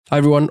Hi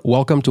everyone,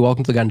 welcome to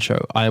the Gun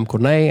Show. I am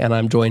Corneille and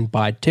I'm joined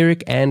by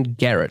Tarek and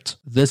Garrett.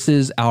 This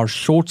is our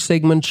short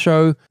segment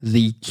show,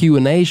 the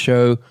Q&A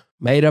show,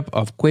 made up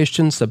of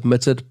questions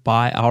submitted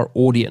by our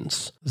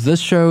audience.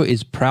 This show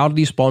is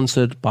proudly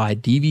sponsored by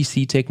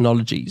DVC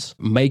Technologies,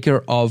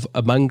 maker of,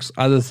 amongst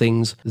other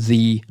things,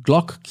 the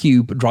Glock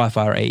Cube dry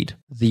fire aid,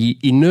 the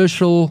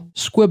inertial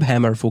squib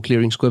hammer for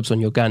clearing squibs on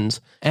your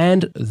guns,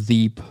 and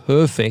the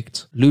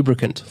perfect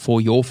lubricant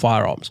for your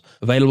firearms.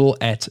 Available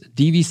at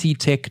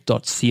dvctech.co.za.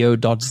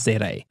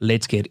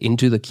 Let's get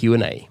into the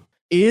Q&A.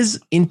 Is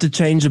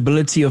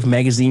interchangeability of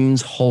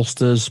magazines,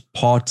 holsters,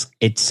 parts,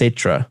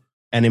 etc.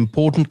 an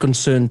important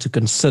concern to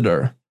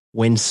consider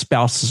when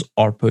spouses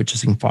are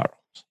purchasing firearms?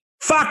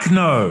 Fuck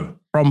no.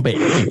 From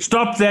Ben.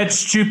 Stop that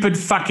stupid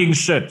fucking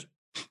shit.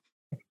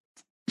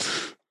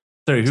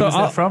 Sorry, who was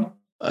that from?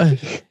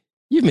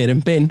 You've met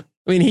him, Ben.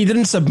 I mean, he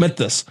didn't submit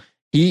this.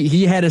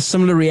 He had a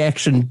similar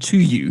reaction to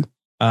you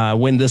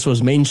when this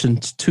was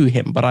mentioned to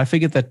him. But I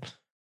figured that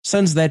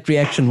since that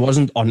reaction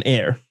wasn't on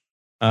air,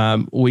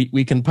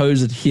 we can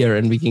pose it here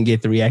and we can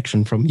get the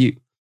reaction from you.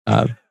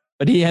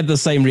 But he had the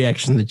same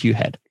reaction that you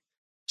had.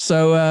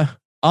 So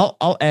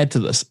I'll add to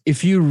this.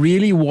 If you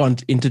really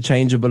want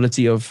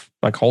interchangeability of,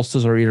 like,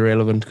 holsters are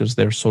irrelevant because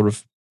they're sort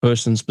of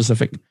person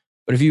specific.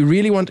 But if you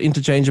really want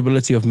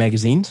interchangeability of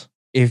magazines,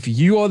 if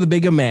you are the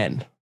bigger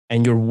man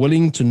and you're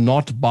willing to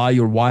not buy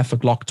your wife a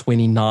Glock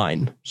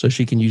 29 so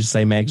she can use the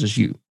same mags as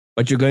you,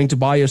 but you're going to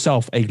buy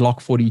yourself a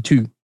Glock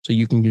 42 so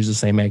you can use the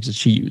same mags that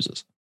she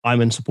uses,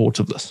 I'm in support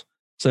of this.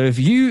 So if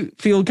you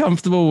feel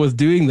comfortable with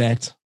doing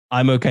that,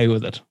 I'm okay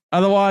with it.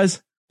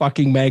 Otherwise,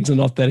 fucking mags are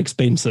not that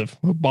expensive.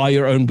 Buy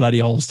your own bloody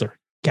holster.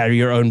 Carry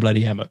your own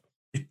bloody ammo.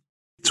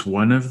 It's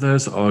one of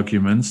those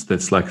arguments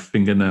that's like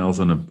fingernails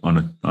on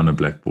a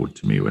blackboard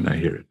to me when I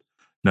hear it.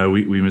 No,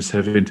 we must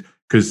have it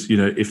because, you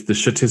know, if the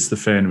shit hits the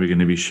fan, we're going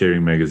to be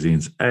sharing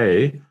magazines.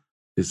 A,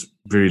 there's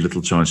very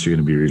little chance you're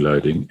going to be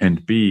reloading.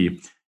 And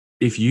B,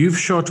 if you've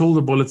shot all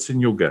the bullets in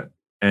your gun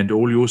and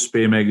all your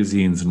spare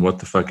magazines and what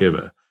the fuck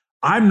ever,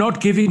 I'm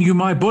not giving you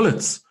my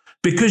bullets.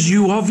 Because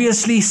you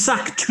obviously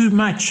suck too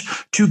much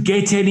to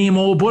get any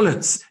more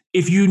bullets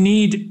if you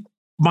need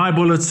my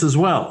bullets as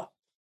well.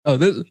 Oh,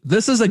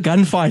 this is a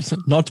gunfight,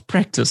 not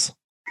practice.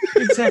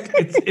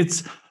 Exactly.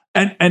 It's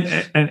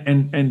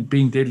and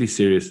being deadly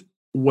serious,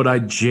 what I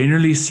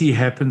generally see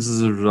happens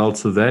as a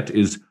result of that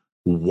is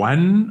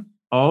one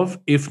of,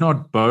 if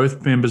not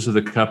both members of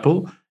the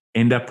couple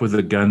end up with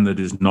a gun that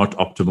is not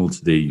optimal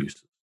to their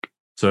use.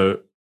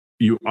 So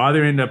you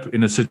either end up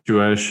in a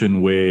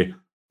situation where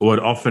what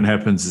often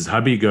happens is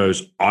hubby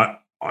goes,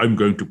 I'm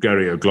going to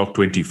carry a Glock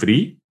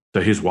 23.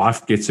 So his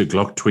wife gets a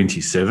Glock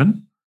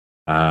 27,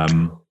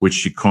 which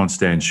she can't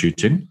stand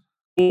shooting.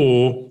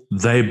 Or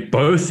they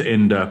both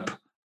end up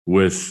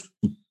with,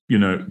 you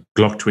know,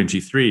 Glock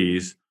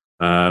 23s.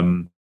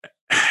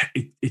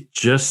 It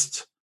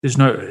just, there's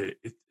no,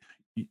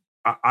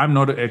 I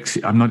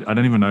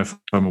don't even know if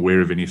I'm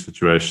aware of any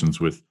situations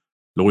with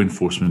law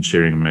enforcement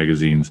sharing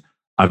magazines.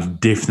 I've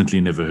definitely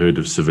never heard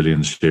of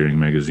civilians sharing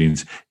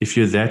magazines. If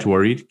you're that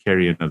worried,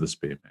 carry another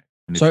spare mag.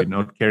 And if you're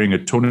not carrying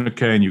a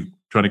tourniquet and you're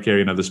trying to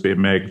carry another spare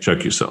mag,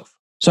 choke yourself.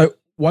 So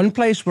one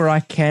place where I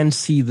can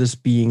see this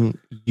being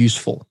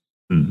useful,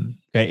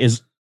 okay,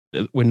 is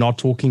we're not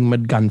talking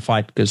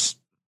mid-gunfight because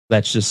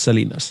that's just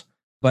silliness.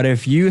 But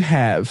if you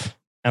have,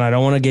 and I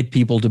don't want to get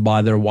people to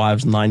buy their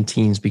wives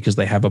 19s because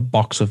they have a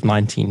box of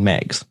 19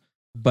 mags.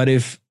 But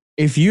if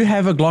you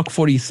have a Glock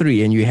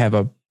 43 and you have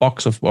a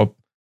box of...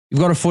 You've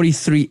got a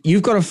 43,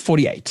 you've got a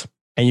 48,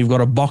 and you've got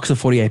a box of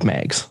 48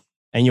 mags,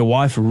 and your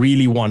wife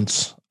really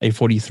wants a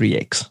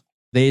 43X.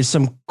 There's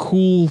some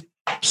cool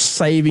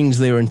savings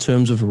there in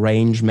terms of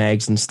range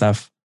mags and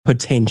stuff,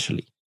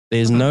 potentially.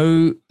 There's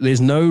no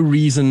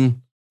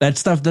reason that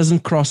stuff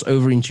doesn't cross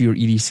over into your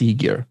EDC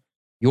gear.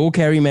 Your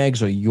carry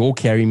mags are your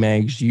carry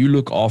mags. You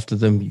look after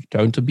them. You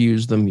don't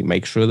abuse them. You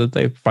make sure that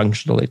they're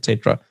functional,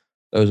 etc.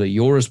 Those are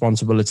your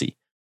responsibility.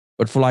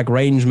 But for like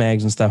range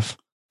mags and stuff,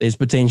 there's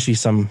potentially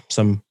some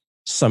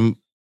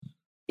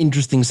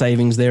interesting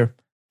savings there.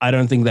 I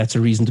don't think that's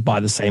a reason to buy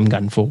the same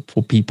gun for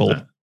people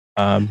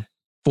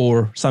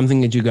for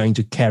something that you're going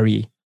to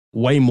carry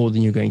way more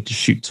than you're going to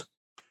shoot,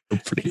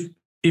 hopefully.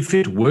 If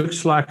it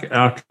works like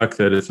that,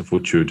 it's a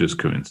fortuitous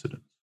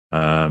coincidence.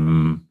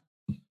 But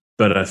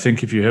I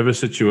think if you have a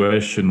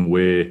situation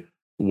where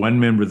one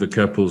member of the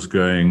couple's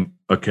going,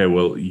 okay,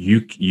 well,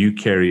 you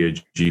carry a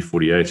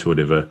G48 or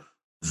whatever,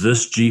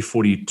 this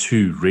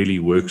G42 really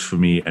works for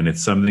me, and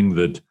it's something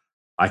that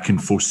I can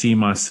foresee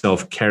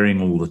myself carrying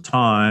all the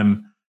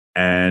time,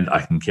 and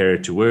I can carry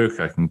it to work.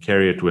 I can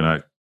carry it when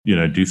I,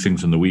 do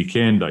things on the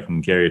weekend. I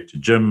can carry it to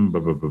gym,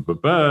 blah, blah, blah, blah,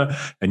 blah.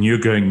 And you're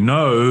going,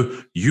 no,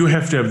 you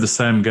have to have the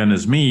same gun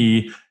as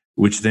me,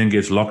 which then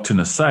gets locked in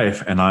a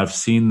safe. And I've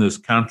seen this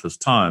countless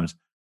times.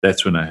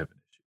 That's when I have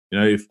an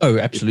issue.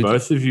 If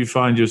both of you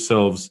find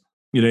yourselves,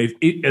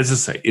 as I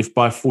say, if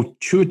by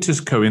fortuitous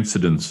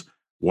coincidence,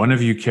 one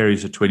of you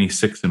carries a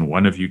 26 and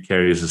one of you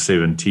carries a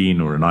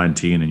 17 or a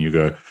 19, and you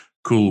go,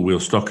 cool, we'll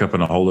stock up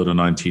on a whole lot of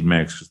 19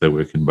 mags because they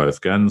work in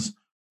both guns.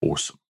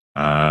 awesome.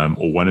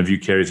 Or one of you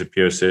carries a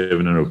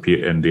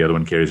P07 and the other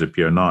one carries a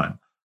P09.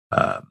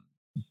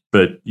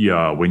 But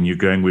yeah, when you're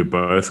going, we're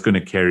both going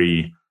to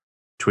carry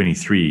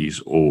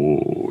 23s,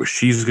 or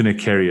she's going to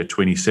carry a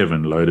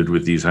 27 loaded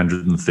with these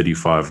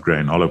 135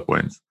 grain hollow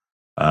points.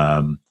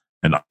 And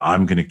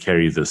I'm going to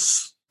carry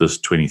this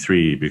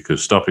 23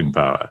 because stopping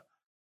power.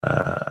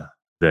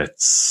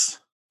 That's.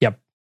 Yep,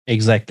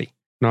 exactly.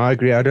 No, I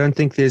agree. I don't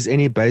think there's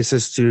any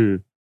basis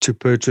to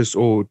purchase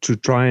or to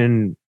try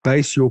and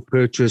base your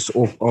purchase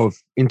off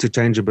of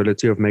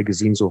interchangeability of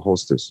magazines or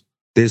holsters.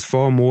 There's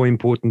far more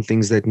important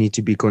things that need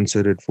to be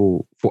considered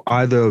for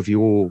either of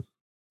your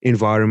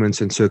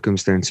environments and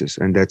circumstances,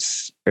 and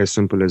that's as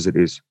simple as it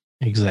is.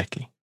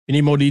 Exactly. If you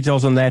need more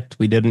details on that,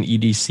 we did an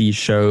EDC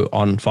show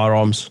on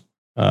firearms.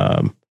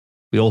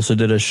 We also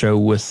did a show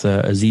with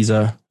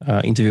Aziza,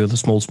 interview with a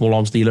small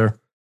arms dealer,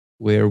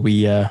 where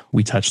we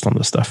touched on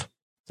this stuff.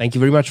 Thank you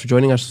very much for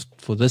joining us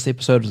for this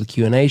episode of the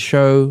Q&A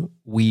show.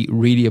 We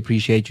really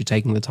appreciate you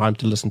taking the time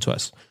to listen to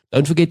us.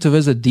 Don't forget to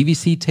visit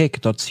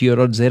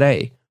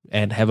dvctech.co.za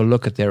and have a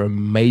look at their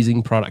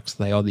amazing products.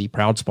 They are the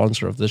proud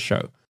sponsor of this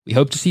show. We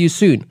hope to see you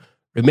soon.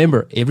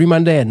 Remember, every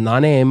Monday at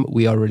 9 a.m.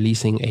 we are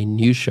releasing a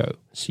new show.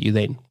 See you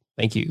then.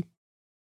 Thank you.